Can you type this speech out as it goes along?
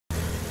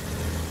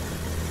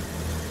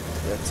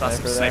Saw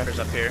some snipers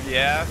up here.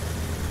 Yeah.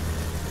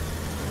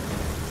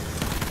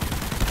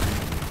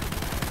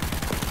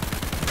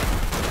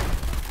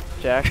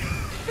 Jack.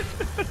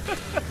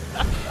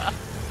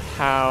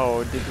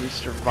 How did we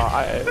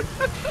survive?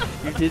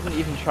 You didn't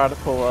even try to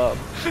pull up.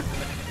 These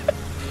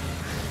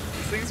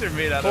things are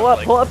made out pull of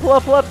up,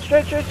 like... pull up,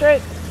 straight.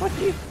 Fuck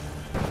you.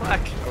 Fuck.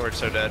 Oh, we're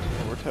so dead.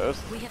 Oh, we're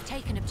toast. We have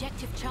taken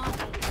objective Charlie.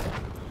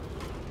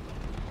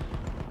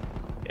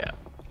 Yeah.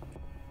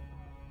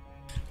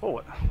 Oh,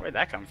 where'd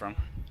that come from?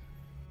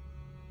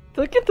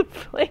 Look at the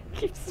plane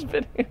keeps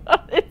spinning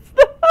on its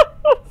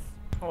nose.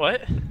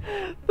 What?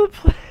 The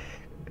plane.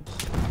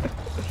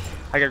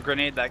 I got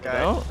grenade that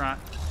guy in front.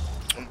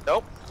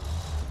 Nope.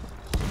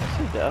 I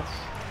see deaths.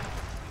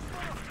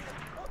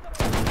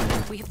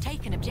 We have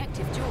taken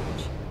objective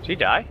George. Did he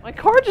die? My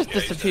car just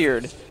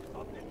disappeared.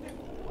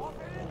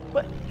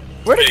 What?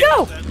 Where'd it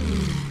go?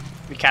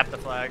 We capped the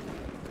flag.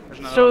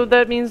 So one.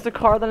 that means the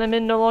car that I'm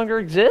in no longer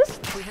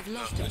exists? We have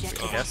lost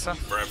objective. I guess so.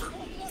 Forever.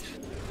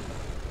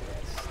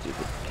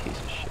 Stupid piece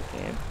of shit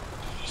game.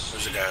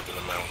 There's a guy up in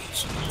the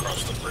mountains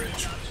across the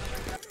bridge.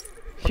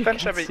 You bench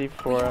can every- see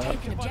for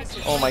Taken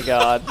objective. Oh my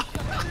god.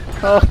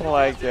 Oh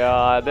my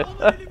god.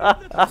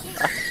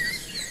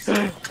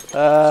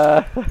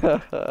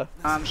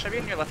 Should I be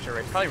on your left or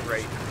right? Probably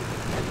right.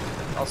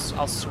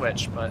 I'll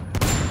switch, but...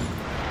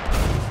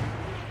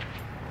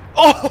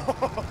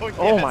 Oh! Yes.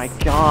 Oh my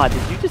god,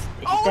 did you just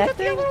hit that the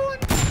thing? other one!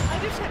 I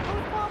just hit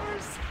both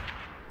bombers!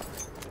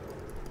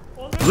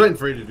 I was waiting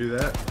for you to do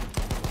that.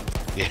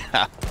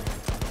 Yeah.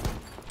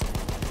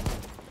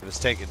 It was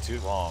taking too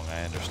long,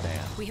 I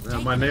understand. We have Yeah,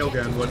 taken my nail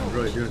gun objective wasn't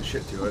George. really doing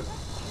shit to it.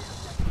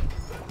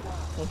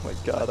 Oh my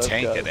god, I've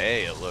Tank got at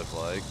A, it looked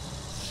like.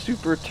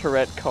 super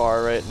Tourette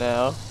car right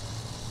now.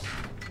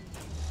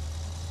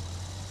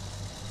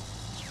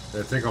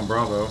 I think on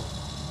Bravo.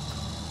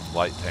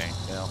 Light tank,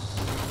 yeah.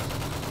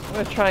 I'm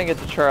gonna try and get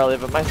to Charlie,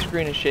 but my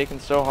screen is shaking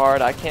so hard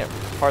I can't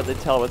hardly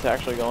tell what's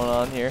actually going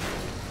on here.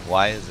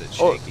 Why is it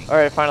Oh, shaking?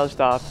 alright, finally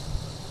stopped.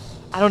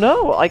 I don't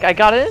know, like I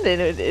got in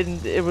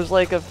and it was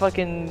like a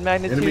fucking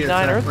magnitude Enemy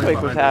 9 attack earthquake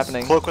plane was behind us.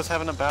 happening. Cloak was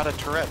having a bout of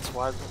Tourette's.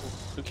 Why?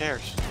 Who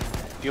cares?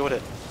 Deal with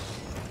it.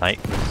 Night.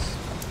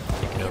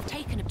 We have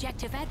taken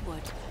objective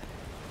Edward.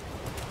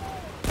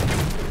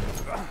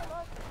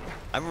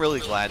 I'm really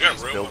glad Yeah,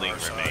 these room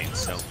buildings on our side. remain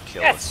so killless.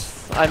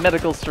 Yes! I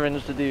medical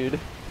syringed the dude.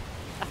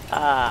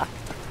 Ah.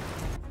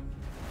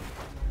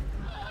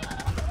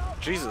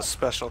 Jesus,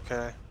 Special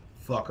K.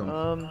 Fuck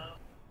them.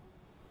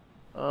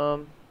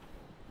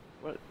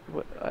 What,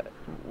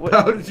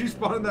 How did you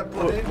spawn in that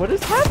plane? what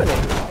is happening?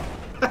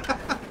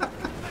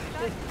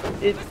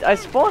 I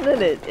spawned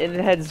in it and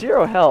it had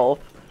 0 health,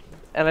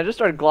 and I just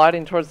started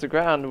gliding towards the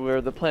ground where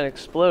the plane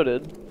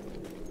exploded,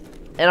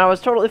 and I was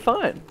totally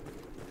fine.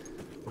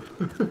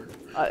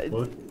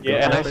 What?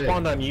 Yeah, and I Don't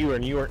spawned on you,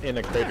 and you were in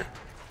a crater.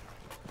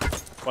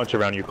 Bunch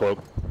around you, Cloak.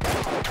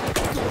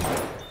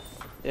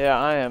 Yeah,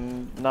 I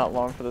am not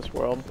long for this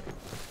world.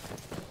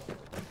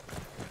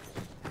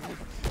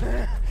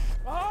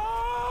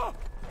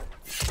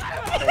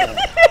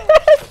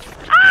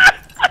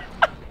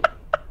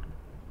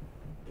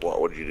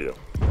 What would you do?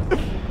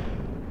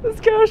 This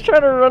guy was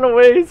trying to run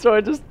away, so I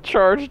just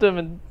charged him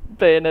and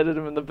bayoneted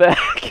him in the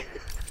back.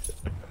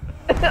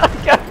 And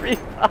I got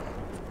revived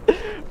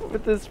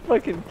with this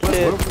fucking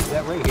kid. What is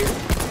that right here?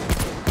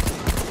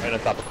 Right on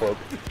top of Cloak.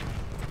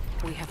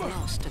 We have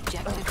lost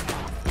objective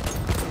Bravo.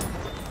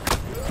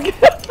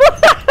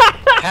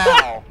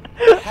 How?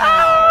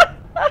 How?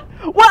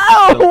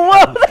 Wow!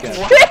 Whoa!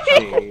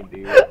 Hey,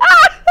 dude.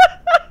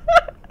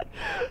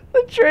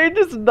 The train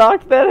just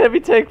knocked that heavy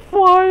tank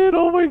flying.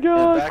 Oh my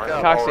god! back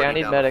up Coxie, I already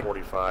need down to medic.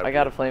 45. I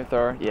got a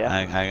flamethrower. Yeah.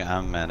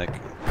 I'm medic.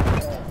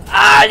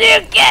 Are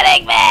you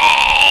kidding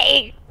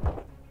me?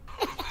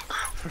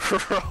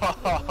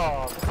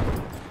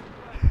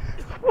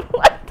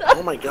 What the?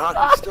 Oh my god,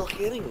 he's still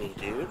hitting me,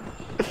 dude.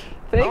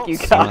 Thank you,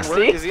 Where,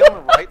 Coxie. is he on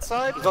the right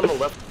side? He's on the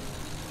left.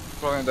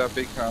 Following that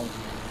big house.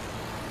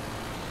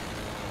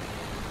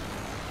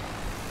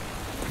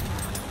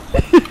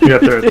 You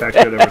have to attack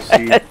the other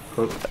seat.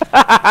 Cloak.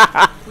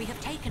 We have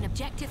taken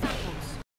objective Apples.